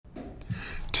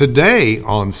Today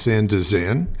on Sin to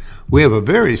Zen, we have a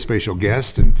very special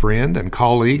guest and friend and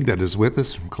colleague that is with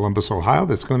us from Columbus, Ohio,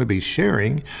 that's going to be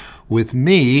sharing with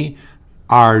me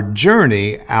our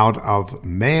journey out of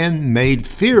man-made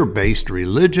fear-based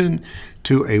religion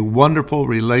to a wonderful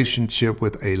relationship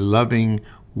with a loving,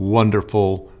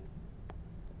 wonderful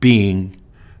being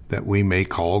that we may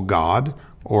call God,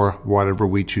 or whatever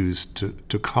we choose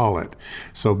to call it.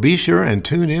 So be sure and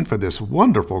tune in for this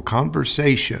wonderful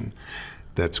conversation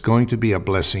that's going to be a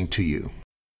blessing to you.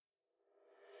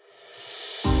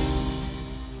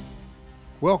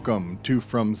 Welcome to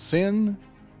From Sin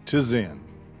to Zen.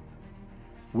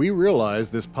 We realize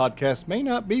this podcast may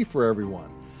not be for everyone.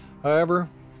 However,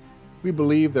 we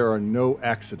believe there are no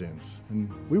accidents, and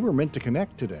we were meant to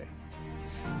connect today.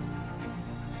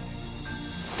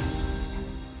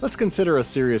 Let's consider a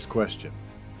serious question.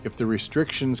 If the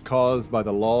restrictions caused by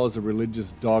the laws of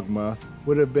religious dogma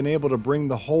would have been able to bring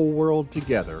the whole world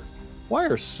together, why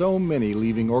are so many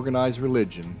leaving organized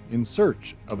religion in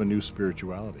search of a new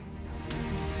spirituality?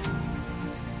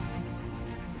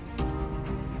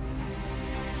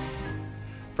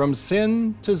 From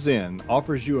Sin to Zen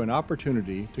offers you an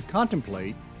opportunity to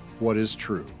contemplate what is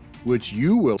true, which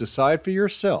you will decide for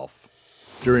yourself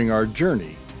during our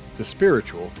journey to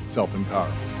spiritual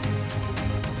self-empowerment.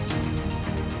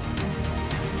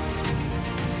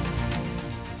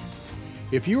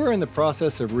 If you are in the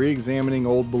process of re-examining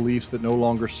old beliefs that no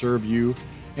longer serve you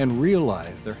and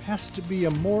realize there has to be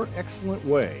a more excellent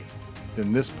way,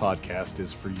 then this podcast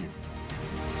is for you.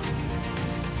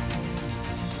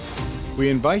 We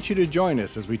invite you to join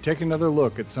us as we take another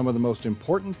look at some of the most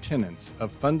important tenets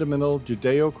of fundamental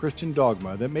Judeo-Christian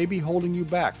dogma that may be holding you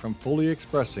back from fully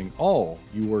expressing all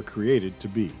you were created to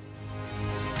be.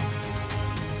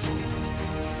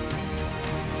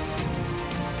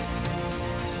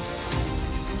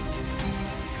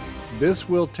 This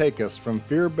will take us from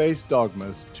fear-based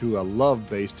dogmas to a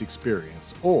love-based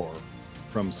experience, or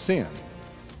from sin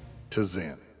to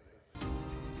Zen.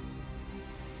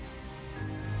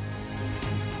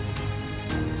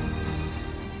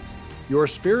 Your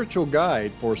spiritual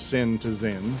guide for Sin to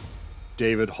Zen,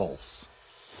 David Hulse.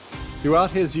 Throughout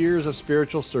his years of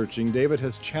spiritual searching, David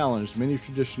has challenged many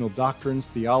traditional doctrines,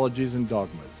 theologies, and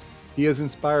dogmas. He has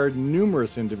inspired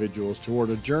numerous individuals toward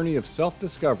a journey of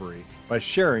self-discovery by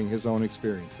sharing his own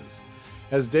experiences.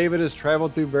 As David has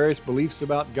traveled through various beliefs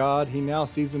about God, he now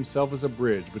sees himself as a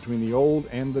bridge between the old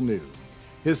and the new.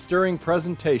 His stirring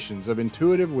presentations of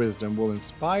intuitive wisdom will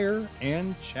inspire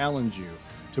and challenge you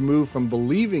to move from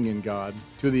believing in God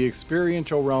to the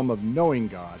experiential realm of knowing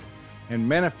God and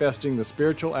manifesting the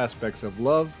spiritual aspects of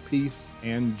love, peace,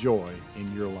 and joy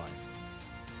in your life.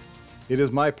 It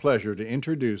is my pleasure to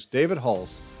introduce David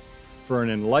Hulse for an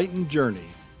enlightened journey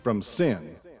from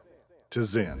sin to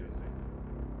Zen.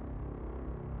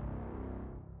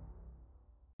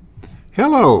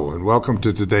 Hello, and welcome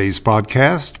to today's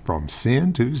podcast, From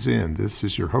Sin to Zen. This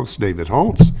is your host, David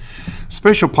Hulse.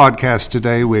 Special podcast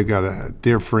today. We've got a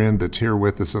dear friend that's here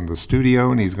with us in the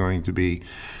studio, and he's going to be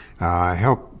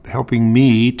helping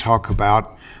me talk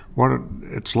about what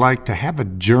it's like to have a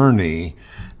journey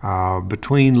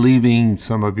between leaving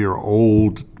some of your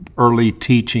old, early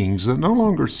teachings that no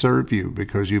longer serve you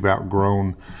because you've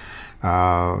outgrown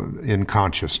in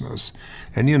consciousness.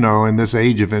 And in this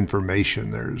age of information,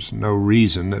 there's no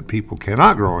reason that people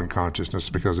cannot grow in consciousness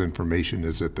because information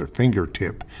is at their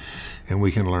fingertip. And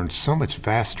we can learn so much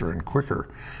faster and quicker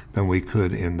than we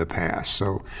could in the past.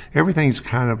 So everything's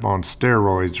kind of on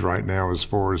steroids right now as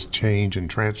far as change and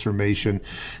transformation.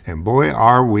 And boy,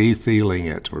 are we feeling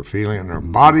it. We're feeling it in our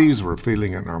bodies, we're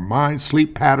feeling it in our minds,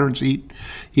 sleep patterns,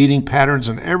 eating patterns,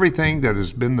 and everything that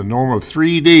has been the norm of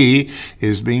 3D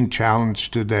is being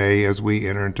challenged today as we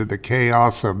enter into the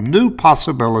chaos of new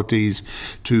possibilities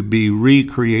to be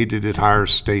recreated at higher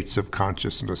states of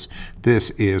consciousness. This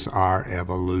is our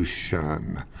evolution.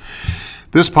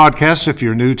 This podcast, if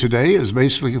you're new today, is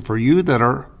basically for you that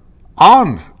are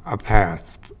on a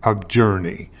path of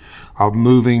journey, of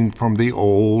moving from the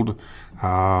old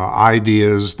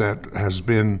ideas that has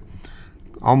been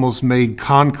almost made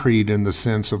concrete in the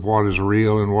sense of what is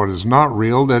real and what is not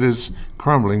real, that is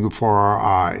crumbling before our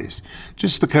eyes.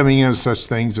 Just the coming in of such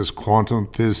things as quantum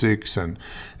physics and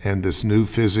this new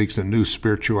physics and new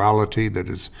spirituality that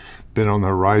has been on the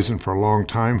horizon for a long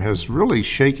time has really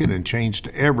shaken and changed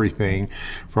everything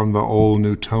from the old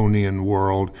Newtonian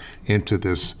world into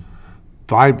this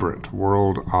vibrant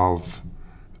world of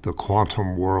the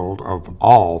quantum world of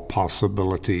all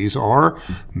possibilities, or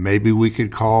maybe we could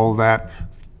call that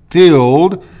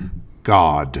field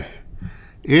God.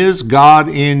 Is God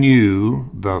in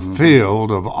you the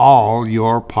field of all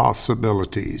your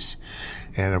possibilities?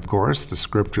 And of course, the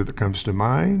scripture that comes to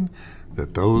mind,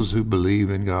 that those who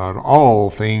believe in God, all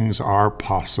things are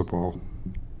possible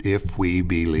if we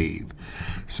believe.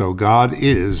 So God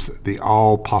is the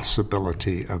all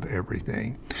possibility of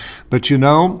everything. But you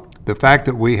know, the fact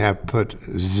that we have put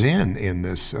Zen in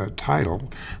this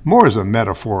title, more as a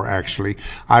metaphor actually,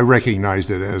 I recognize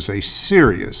it as a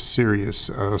serious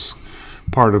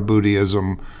part of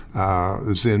Buddhism,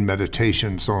 Zen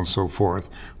meditation, so on and so forth,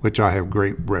 which I have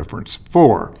great reverence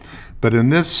for. But in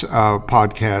this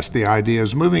podcast, the idea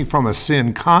is moving from a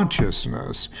sin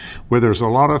consciousness, where there's a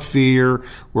lot of fear,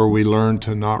 where we learn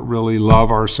to not really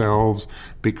love ourselves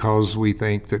because we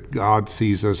think that God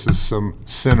sees us as some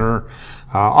sinner.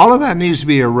 All of that needs to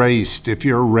be erased if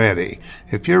you're ready.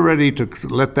 If you're ready to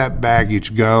let that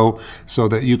baggage go so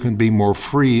that you can be more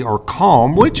free or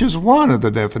calm, which is one of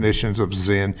the definitions of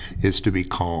Zen, is to be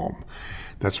calm.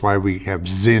 That's why we have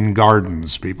Zen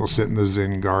gardens. People sit in the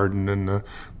Zen garden and the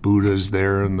Buddha's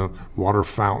there and the water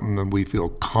fountain, and we feel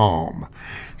calm.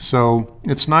 So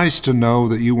it's nice to know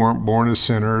that you weren't born a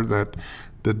sinner, that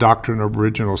the doctrine of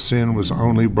original sin was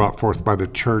only brought forth by the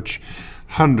church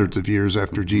hundreds of years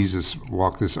after Jesus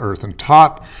walked this earth and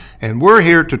taught. And we're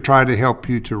here to try to help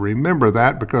you to remember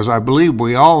that, because I believe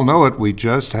we all know it. We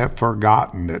just have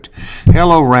forgotten it.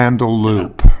 Hello, Randall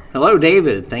Loop. Hello,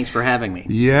 David. Thanks for having me.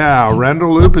 Yeah,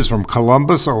 Randall Loop is from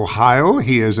Columbus, Ohio.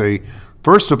 He is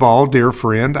first of all, dear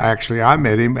friend. Actually, I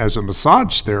met him as a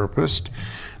massage therapist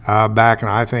back in,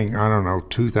 I don't know,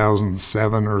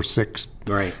 2007 or 6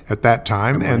 Right. at that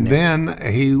time. And then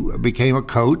he became a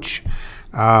coach.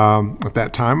 At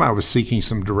that time, I was seeking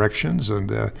some directions,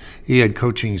 and he had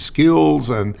coaching skills.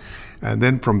 And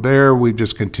then from there, we've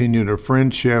just continued a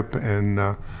friendship, and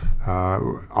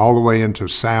all the way into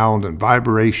sound and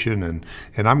vibration, and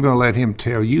I'm going to let him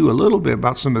tell you a little bit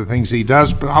about some of the things he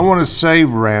does. But I want to say,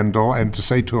 Randall, and to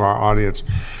say to our audience,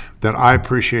 that I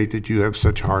appreciate that you have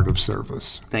such heart of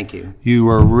service. Thank you. You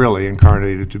are really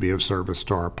incarnated to be of service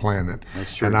to our planet.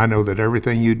 That's true. And I know that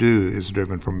everything you do is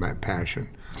driven from that passion.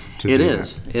 It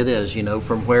is. You know,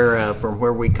 from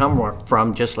where we come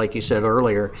from, just like you said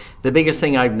earlier, the biggest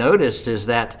thing I've noticed is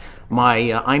that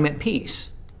I'm at peace.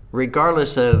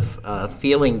 Regardless of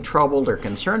feeling troubled or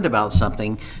concerned about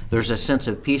something, there's a sense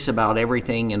of peace about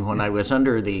everything. And when I was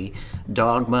under the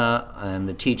dogma and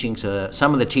the teachings,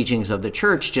 some of the teachings of the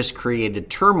church just created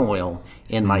turmoil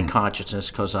in my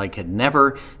consciousness, because I could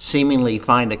never seemingly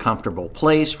find a comfortable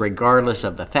place, regardless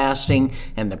of the fasting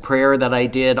and the prayer that I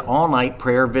did, all-night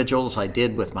prayer vigils I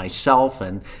did with myself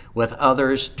and with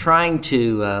others, trying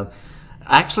to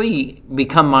actually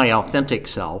become my authentic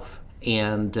self.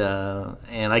 And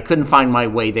I couldn't find my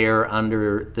way there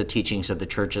under the teachings of the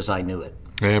church as I knew it.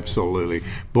 Absolutely.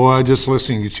 Boy, just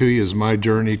listening to you is my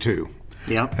journey too.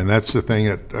 Yeah. And that's the thing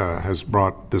that has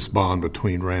brought this bond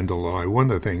between Randall and I. One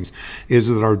of the things is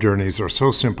that our journeys are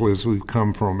so simple, as we've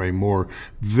come from a more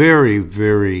very,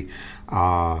 very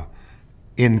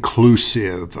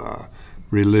inclusive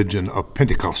religion of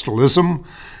Pentecostalism,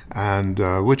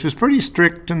 and which was pretty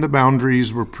strict, and the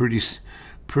boundaries were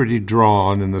pretty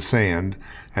drawn in the sand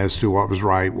as to what was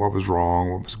right, what was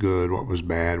wrong, what was good, what was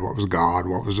bad, what was God,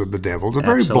 what was of the devil. It's a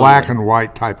very black and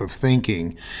white type of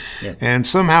thinking. Yeah. And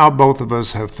somehow both of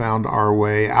us have found our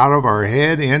way out of our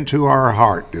head into our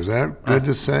heart. Is that good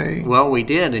to say? Well, we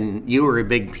did, and you were a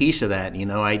big piece of that. You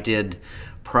know, I did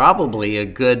probably a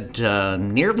good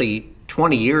nearly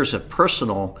 20 years of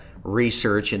personal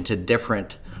research into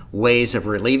different ways of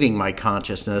relieving my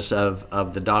consciousness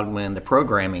of the dogma and the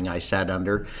programming I sat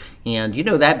under. And, you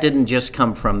know, that didn't just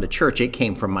come from the church. It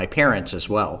came from my parents as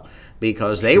well,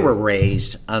 because they were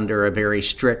raised under a very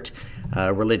strict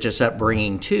religious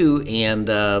upbringing too,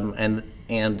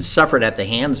 and suffered at the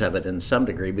hands of it in some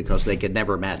degree, because they could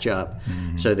never match up.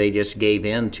 Mm-hmm. So they just gave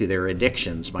in to their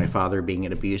addictions. My father being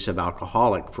an abusive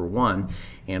alcoholic, for one,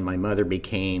 and my mother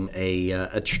became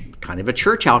a kind of a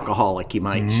church alcoholic, you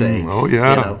might say. Oh,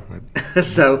 yeah. You know?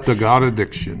 So the God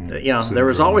addiction. Yeah, there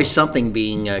was always something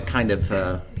being kind of,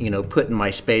 put in my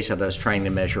space that I was trying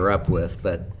to measure up with.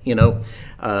 But,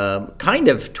 kind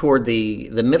of toward the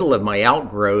middle of my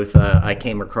outgrowth, I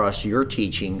came across your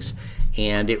teachings.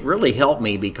 And it really helped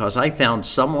me, because I found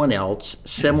someone else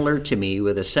similar to me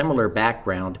with a similar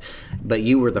background, but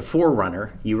you were the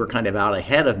forerunner. You were kind of out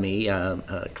ahead of me,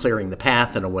 clearing the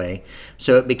path in a way.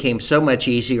 So it became so much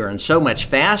easier and so much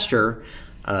faster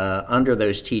under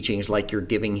those teachings like you're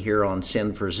giving here on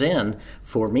Sin for Zen,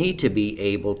 for me to be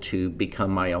able to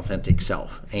become my authentic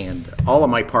self. And all of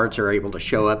my parts are able to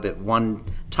show up at one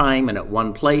time and at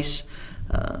one place,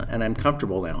 and I'm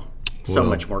comfortable now. so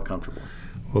much more comfortable.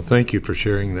 Well, thank you for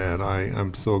sharing that.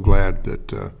 I'm so glad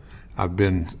that I've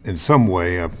been, in some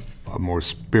way, a more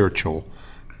spiritual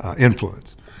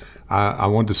influence. I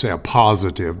want to say a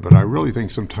positive, but I really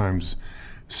think sometimes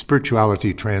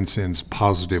spirituality transcends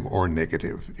positive or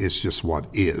negative. It's just what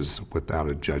is, without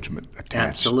a judgment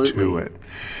attached to it.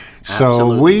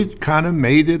 So we kind of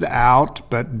made it out,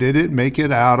 but did it make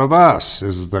it out of us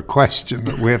is the question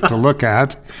that we have to look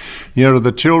at.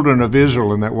 The children of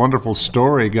Israel in that wonderful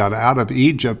story got out of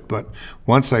Egypt, but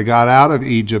once they got out of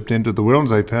Egypt into the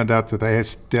wilderness, they found out that they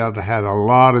still had a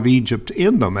lot of Egypt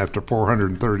in them after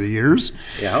 430 years.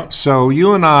 Yeah. So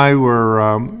you and I were,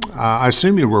 I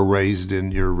assume you were raised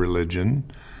in your religion.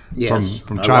 Yes,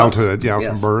 from childhood, yes.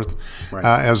 From birth, right.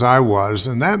 As I was.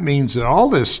 And that means that all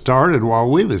this started while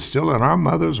we were still in our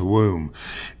mother's womb.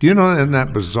 Do you know, isn't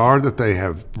that bizarre that they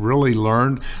have really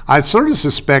learned? I sort of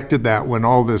suspected that when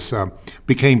all this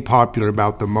became popular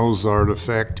about the Mozart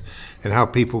effect and how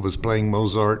people was playing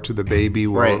Mozart to the baby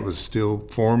while it was still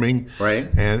forming. Right.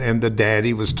 And the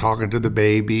daddy was talking to the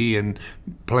baby and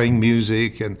playing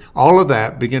music, and all of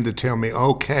that began to tell me,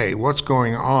 okay, what's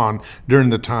going on during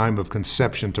the time of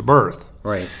conception to birth.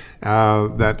 Right.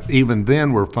 That even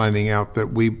then we're finding out that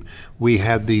we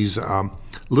had these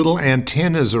little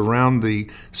antennas around the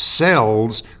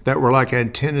cells that were like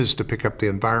antennas to pick up the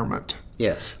environment.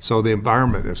 Yes. So the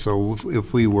environment, so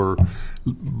if we were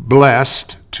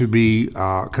blessed to be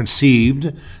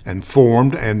conceived and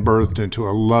formed and birthed into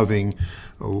a loving,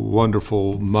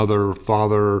 wonderful mother,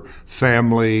 father,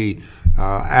 family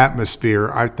atmosphere,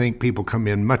 I think people come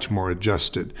in much more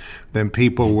adjusted than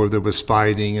people where there was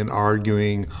fighting and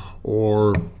arguing.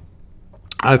 Or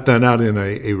I found out in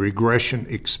a regression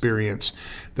experience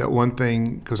that one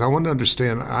thing, because I wanted to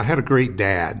understand, I had a great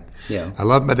dad. Yeah. I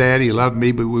loved my dad, he loved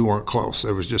me, but we weren't close.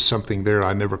 There was just something there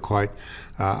I never quite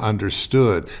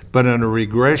understood. But in a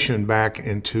regression back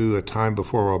into a time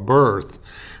before a birth,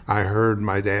 I heard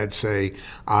my dad say,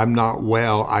 I'm not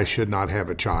well, I should not have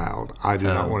a child. I do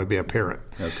not want to be a parent.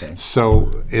 Okay.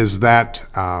 So is that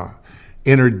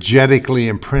energetically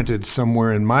imprinted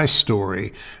somewhere in my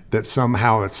story that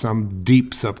somehow at some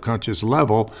deep subconscious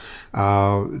level,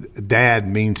 dad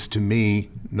means to me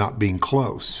not being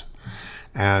close.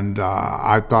 And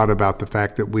I thought about the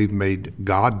fact that we've made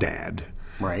God dad.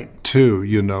 Right.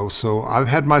 Too, so I've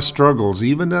had my struggles,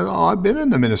 even though I've been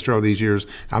in the ministry all these years.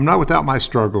 I'm not without my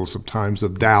struggles sometimes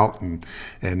of doubt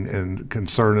and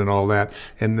concern and all that.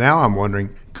 And now I'm wondering,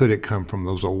 could it come from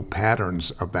those old patterns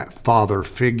of that father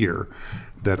figure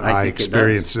that I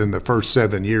experienced in the first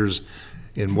 7 years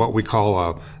in what we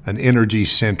call an energy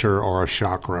center or a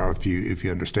chakra, if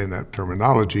you understand that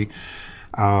terminology.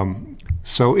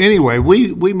 So anyway,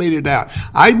 we made it out.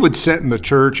 I would sit in the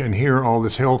church and hear all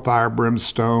this hellfire,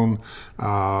 brimstone,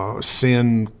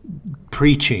 sin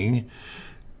preaching,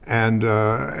 and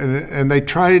they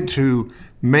tried to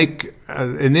make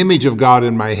an image of God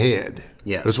in my head.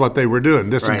 Yes. That's what they were doing.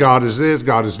 God is this,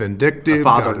 God is vindictive. A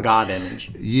father God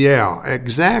image. Yeah,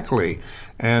 exactly.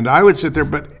 And I would sit there,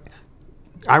 but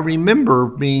I remember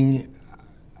being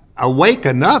awake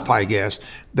enough, I guess,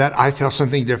 that I felt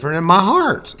something different in my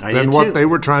heart than what they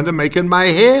were trying to make in my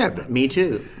head. Me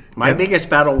too. My biggest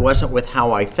battle wasn't with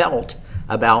how I felt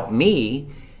about me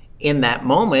in that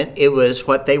moment. It was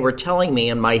what they were telling me,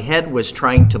 and my head was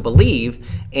trying to believe,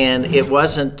 and it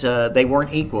wasn't, they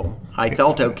weren't equal. I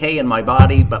felt okay in my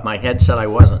body, but my head said I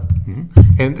wasn't. Mm-hmm.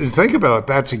 And think about it,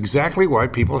 that's exactly why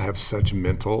people have such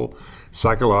mental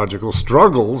psychological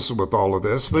struggles with all of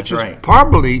this, which is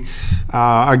probably,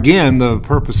 again, the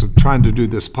purpose of trying to do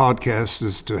this podcast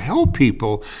is to help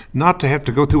people not to have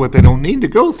to go through what they don't need to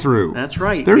go through. That's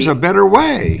right. There's a better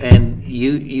way. And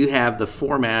you have the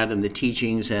format and the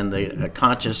teachings and the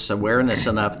conscious awareness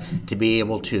enough to be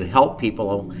able to help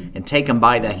people and take them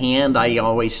by the hand, I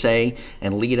always say,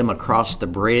 and lead them across the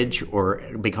bridge, or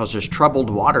because there's troubled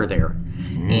water there.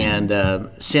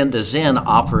 And Sin to Zen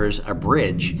offers a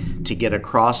bridge to get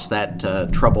across that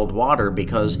troubled water,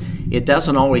 because it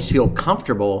doesn't always feel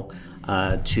comfortable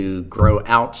to grow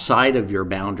outside of your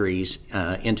boundaries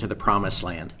into the promised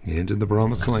land. Into the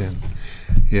promised land.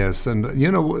 Yes, and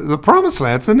the promised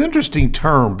land's an interesting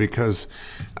term, because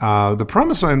the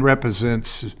promised land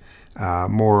represents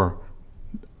more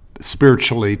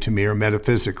spiritually to me, or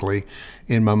metaphysically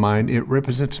in my mind, it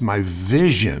represents my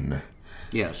vision.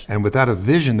 Yes. And without a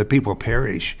vision, the people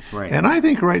perish. Right. And I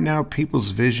think right now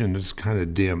people's vision is kind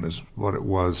of dim as what it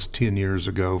was 10 years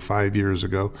ago, 5 years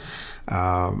ago.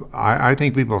 I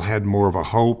think people had more of a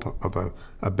hope of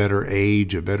a better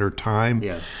age, a better time.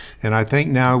 Yes. And I think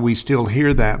now we still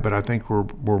hear that, but I think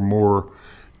we're more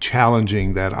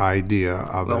challenging that idea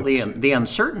of Well, it. the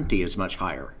uncertainty is much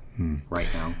higher right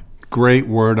now. Great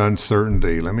word,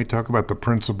 uncertainty. Let me talk about the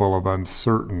principle of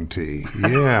uncertainty.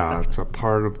 Yeah, it's a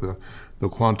part of the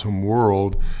quantum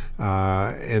world.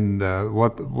 And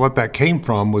what that came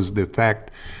from was the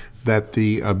fact that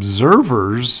the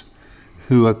observers,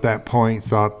 who at that point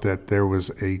thought that there was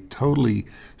a totally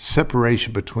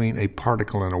separation between a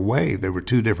particle and a wave, they were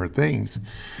two different things,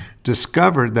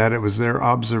 discovered that it was their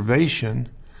observation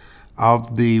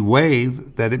of the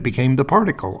wave that it became the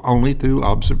particle, only through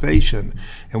observation.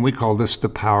 And we call this the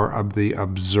power of the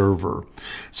observer.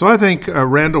 So I think,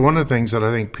 Randall, one of the things that I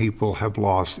think people have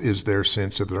lost is their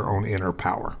sense of their own inner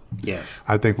power. Yes.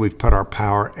 I think we've put our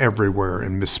power everywhere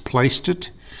and misplaced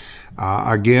it.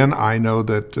 Again, I know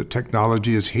that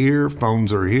technology is here,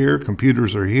 phones are here,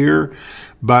 computers are here,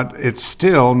 but it's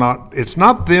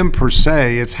not them per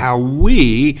se, it's how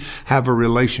we have a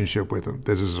relationship with them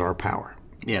that is our power.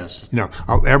 Yes.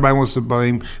 Everybody wants to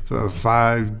blame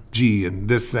 5G and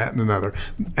this, that, and another.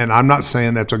 And I'm not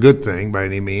saying that's a good thing by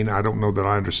any means. I don't know that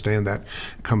I understand that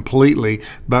completely.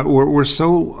 But we're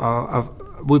so,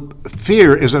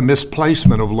 fear is a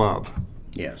misplacement of love.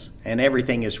 Yes. And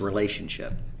everything is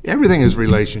relationship. Everything is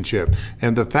relationship.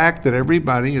 And the fact that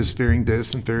everybody is fearing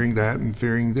this and fearing that and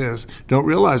fearing this, don't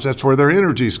realize that's where their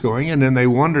energy is going. And then they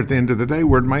wonder at the end of the day,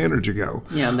 where'd my energy go?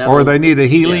 Yeah, or they need a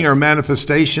healing yes. or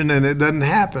manifestation, and it doesn't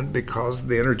happen because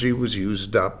the energy was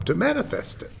used up to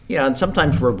manifest it. Yeah, and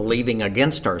sometimes we're believing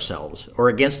against ourselves or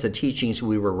against the teachings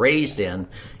we were raised in.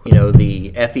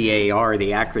 The FEAR,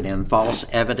 the acronym, false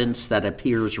evidence that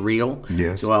appears real.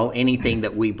 Yes. Well, anything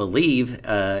that we believe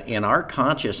in our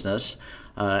consciousness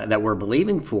that we're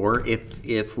believing for,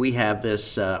 if we have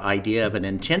this idea of an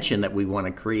intention that we want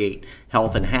to create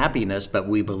health and happiness, but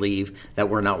we believe that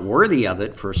we're not worthy of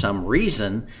it for some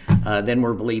reason, then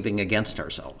we're believing against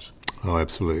ourselves. Oh,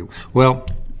 absolutely. Well,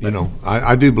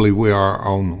 I do believe we are our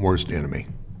own worst enemy.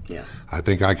 Yeah. I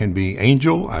think I can be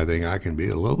angel. I think I can be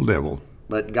a little devil.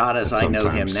 But God, as I know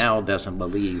Him sometimes. now, doesn't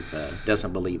believe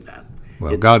that.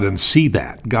 Well, God doesn't see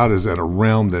that. God is at a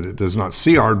realm that it does not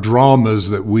see our dramas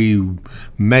that we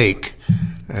make,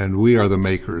 and we are the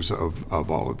makers of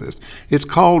all of this. It's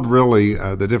called really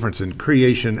the difference in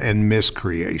creation and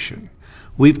miscreation.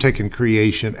 We've taken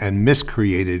creation and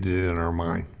miscreated it in our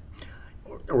mind.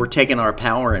 We're taking our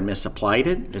power and misapplied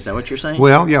it? Is that what you're saying?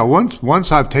 Well, yeah,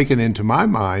 once I've taken into my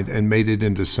mind and made it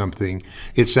into something,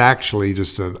 it's actually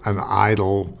just an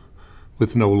idol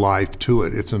with no life to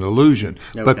it. It's an illusion.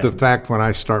 Okay. But the fact when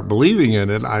I start believing in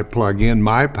it, I plug in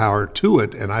my power to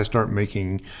it, and I start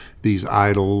making these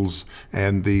idols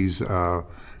and these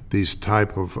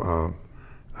type of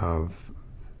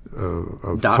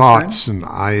thoughts and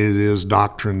ideas,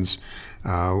 doctrines.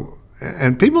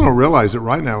 And people don't realize that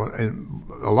right now, and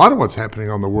a lot of what's happening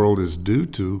on the world is due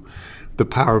to the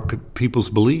power of people's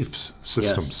beliefs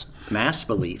systems. Yes. Mass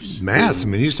beliefs. Mass. I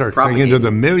mean, you start thinking to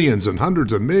the millions and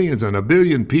hundreds of millions and a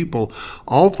billion people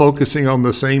all focusing on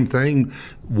the same thing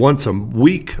once a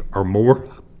week or more.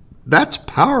 That's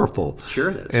powerful.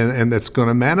 Sure it is. And that's going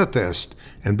to manifest.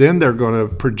 And then they're going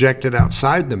to project it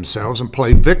outside themselves and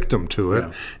play victim to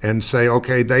it and say,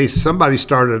 okay, somebody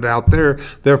started out there,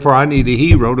 therefore I need a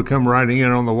hero to come riding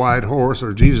in on the white horse,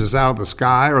 or Jesus out of the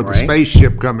sky, or the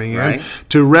spaceship coming in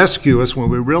to rescue us,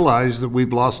 when we realize that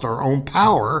we've lost our own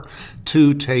power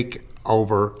to take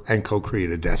over and co-create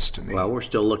a destiny. Well, we're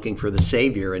still looking for the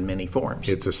Savior in many forms.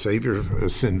 It's a savior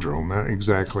syndrome,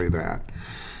 exactly that.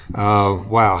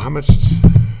 Wow, how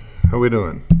are we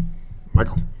doing?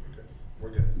 Michael? We're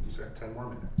good. You got 10 more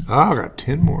minutes. Oh, I got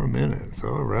 10 more minutes.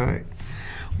 All right.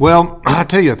 Well, I'll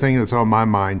tell you a thing that's on my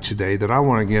mind today that I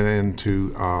want to get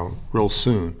into real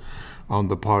soon on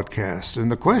the podcast.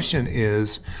 And the question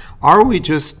is, are we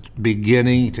just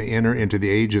beginning to enter into the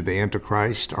age of the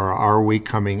Antichrist, or are we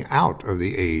coming out of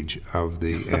the age of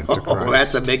the Antichrist? Oh,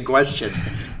 that's a big question.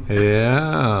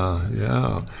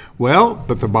 Yeah. Well,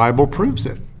 but the Bible proves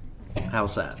it.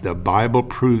 How's that? The Bible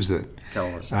proves it.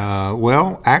 Tell us.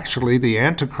 Well, actually, the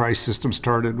Antichrist system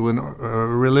started when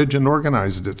religion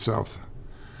organized itself.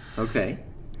 Okay.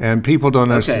 And people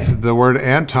don't understand the word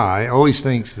anti always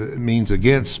thinks that it means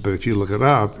against, but if you look it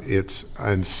up, it's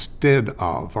instead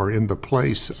of, or in the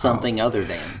place of. Something other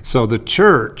than. So the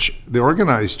church, the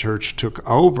organized church, took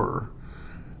over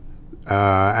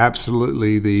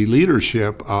absolutely the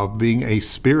leadership of being a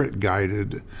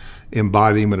spirit-guided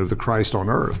embodiment of the Christ on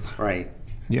earth. Right.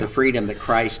 Yeah. The freedom that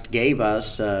Christ gave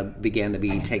us began to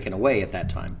be taken away at that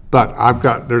time.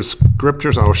 But there's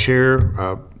scriptures I'll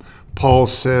share. Paul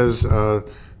says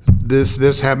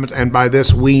this happens, and by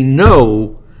this we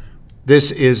know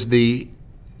this is the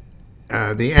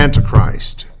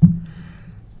Antichrist.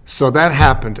 So that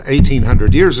happened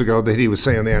 1,800 years ago, that he was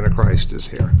saying the Antichrist is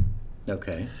here.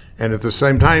 Okay. And at the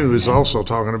same time, he was also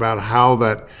talking about how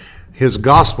that his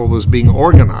gospel was being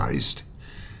organized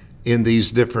in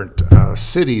these different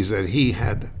cities that he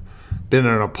had been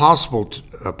an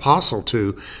apostle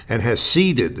to, and has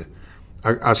seeded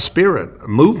a spirit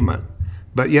movement.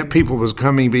 But yet people was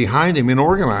coming behind him and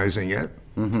organizing it.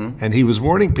 Mm-hmm. And he was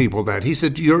warning people that. He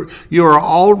said, you are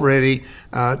already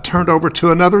turned over to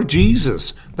another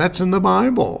Jesus. That's in the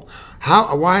Bible.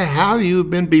 Why have you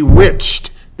been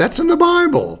bewitched? That's in the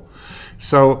Bible.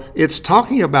 So it's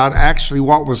talking about actually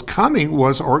what was coming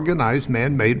was organized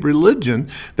man-made religion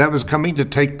that was coming to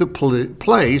take the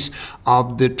place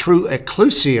of the true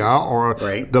ecclesia, or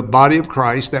the body of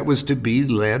Christ, that was to be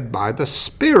led by the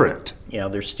Spirit. Yeah,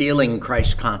 they're stealing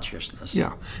Christ consciousness.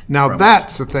 Yeah. Now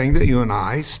that's the thing that you and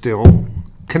I still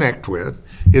connect with,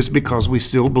 is because we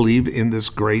still believe in this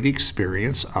great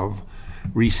experience of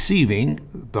receiving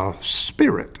the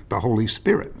Spirit, the Holy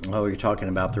Spirit. Oh, you're talking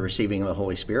about the receiving of the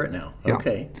Holy Spirit now. Yeah.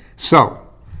 Okay. So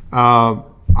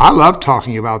I love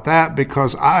talking about that,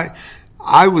 because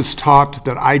I was taught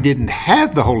that I didn't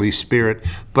have the Holy Spirit,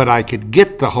 but I could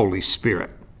get the Holy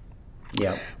Spirit.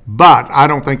 Yeah. But I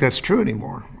don't think that's true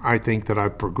anymore. I think that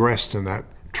I've progressed in that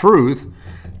truth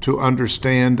to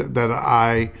understand that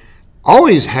I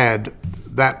always had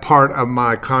that part of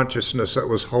my consciousness that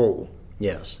was whole.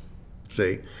 Yes.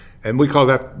 See? And we call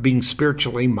that being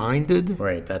spiritually minded.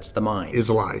 Right, that's the mind.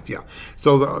 Is life, yeah.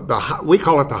 So we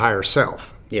call it the higher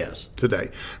self. Yes.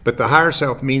 Today. But the higher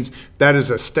self means that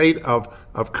is a state of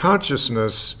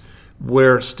consciousness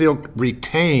where it still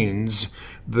retains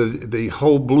the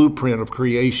whole blueprint of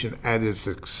creation at its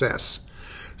success.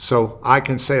 So I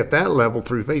can say at that level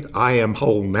through faith, I am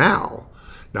whole now.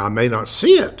 Now I may not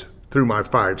see it through my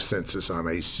five senses. I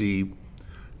may see,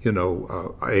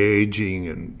 aging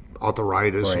and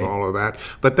arthritis and all of that.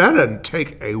 But that doesn't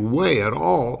take away at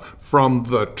all from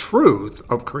the truth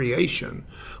of creation,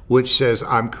 which says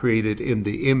I'm created in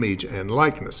the image and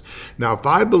likeness. Now, if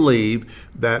I believe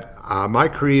that my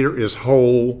Creator is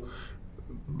whole,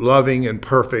 loving, and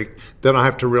perfect, then I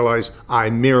have to realize I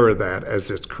mirror that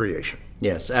as its creation.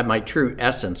 Yes, at my true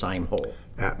essence, I am whole.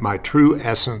 At my true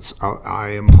essence, I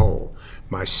am whole.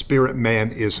 My spirit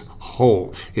man is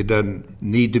whole. It doesn't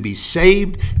need to be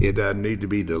saved. It doesn't need to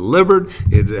be delivered.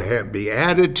 It can't be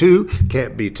added to,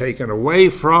 can't be taken away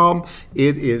from.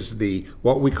 It is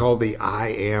what we call the I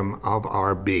am of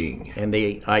our being. And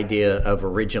the idea of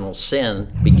original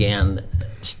sin began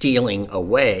stealing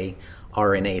away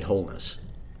our innate wholeness.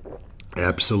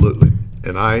 Absolutely.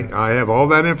 And I have all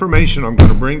that information I'm going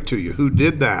to bring to you. Who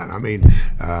did that? I mean,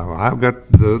 I've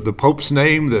got the Pope's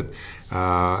name that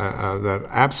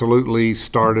absolutely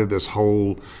started this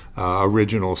whole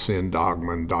original sin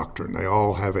dogma and doctrine. They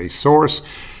all have a source,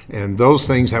 and those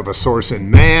things have a source in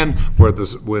man. Where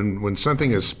when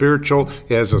something is spiritual,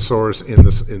 it has a source in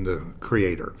the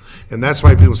Creator, and that's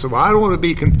why people say, "Well, I don't want to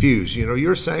be confused.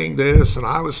 You're saying this, and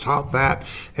I was taught that,"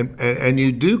 and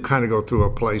you do kind of go through a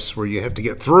place where you have to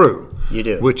get through. You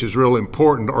do, which is real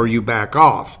important, or you back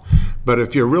off. But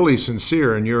if you're really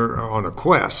sincere and you're on a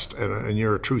quest and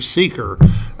you're a true seeker,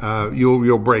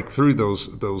 you'll break through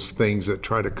those things that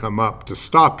try to come up to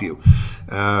stop you,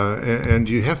 and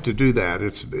you have to do that.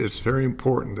 It's very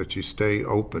important that you stay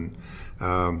open.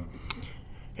 And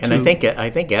I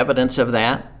think evidence of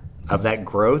that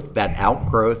growth, that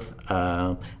outgrowth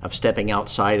of stepping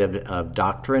outside of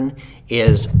doctrine,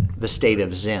 is the state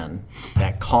of Zen,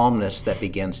 that calmness that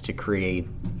begins to create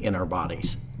in our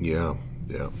bodies. Yeah,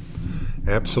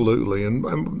 absolutely.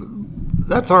 And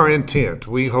that's our intent.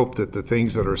 We hope that the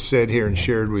things that are said here and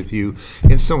shared with you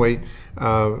in some way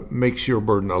makes your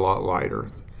burden a lot lighter,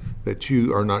 that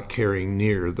you are not carrying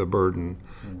near the burden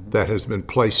that has been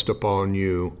placed upon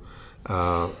you.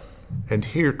 And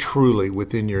hear truly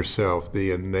within yourself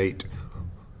the innate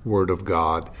Word of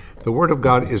God. The Word of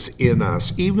God is in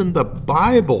us. Even the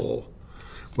Bible.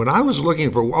 When I was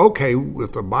looking for, okay,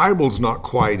 if the Bible's not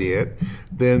quite it,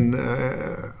 then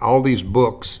all these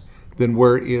books, then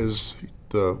where is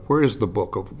the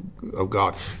book of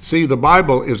God? See, the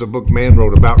Bible is a book man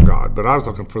wrote about God, but I was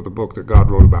looking for the book that God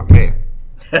wrote about man.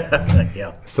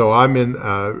 Yeah. So I'm in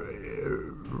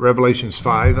Revelations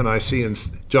 5, and I see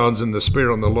John's in the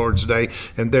Spirit on the Lord's day,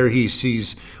 and there he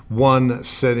sees one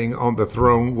sitting on the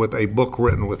throne with a book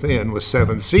written within with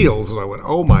 7 seals. And I went,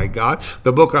 oh my God,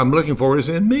 the book I'm looking for is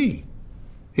in me.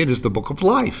 It is the book of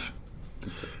life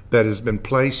that has been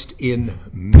placed in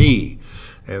me.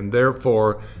 And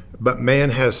therefore, but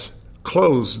man has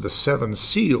closed the 7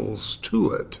 seals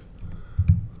to it,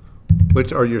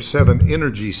 which are your 7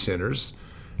 energy centers.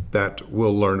 that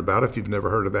we'll learn about if you've never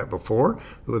heard of that before,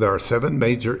 with our 7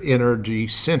 major energy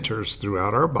centers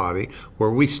throughout our body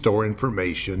where we store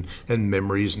information and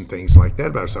memories and things like that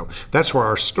about ourselves. That's where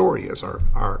our story is,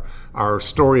 our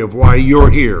story of why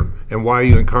you're here and why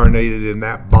you incarnated in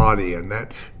that body and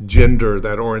that gender,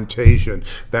 that orientation,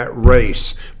 that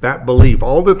race, that belief,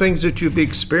 all the things that you've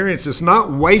experienced. It's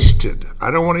not wasted.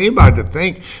 I don't want anybody to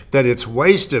think that it's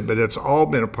wasted, but it's all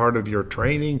been a part of your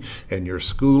training and your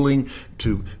schooling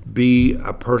to be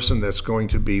a person that's going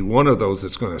to be one of those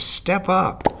that's going to step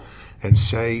up and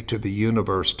say to the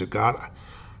universe, to God,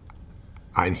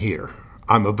 I'm here.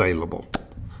 I'm available.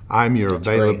 I'm your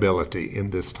availability in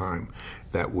this time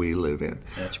that we live in.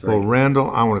 That's great. Well, Randall,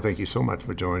 I want to thank you so much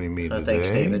for joining me today. Thanks,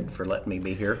 David, for letting me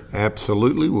be here.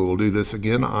 Absolutely. We will do this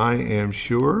again, I am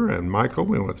sure. And Michael,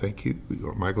 we want to thank you.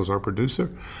 Michael's our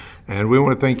producer. And we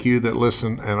want to thank you that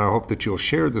listen, and I hope that you'll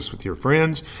share this with your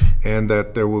friends, and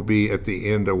that there will be at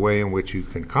the end a way in which you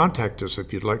can contact us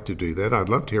if you'd like to do that. I'd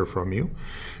love to hear from you.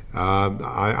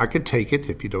 I could take it.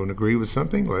 If you don't agree with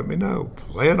something, let me know.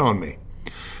 Lay it on me.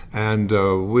 And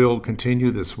we'll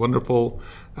continue this wonderful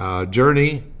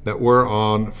journey that we're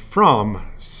on from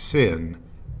sin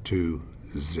to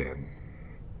Zen.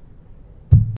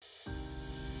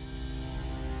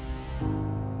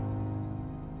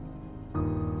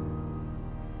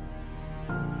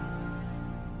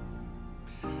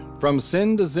 From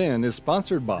Sin to Zen is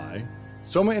sponsored by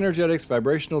Soma Energetics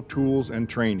Vibrational Tools and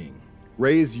Training.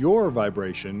 Raise your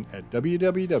vibration at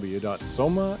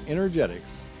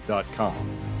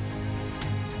www.somaenergetics.com.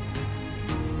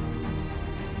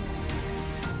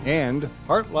 And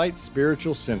Heartlight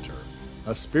Spiritual Center,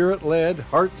 a spirit-led,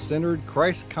 heart-centered,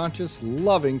 Christ-conscious,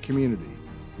 loving community.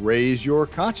 Raise your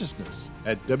consciousness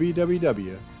at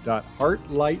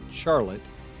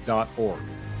www.heartlightcharlotte.org.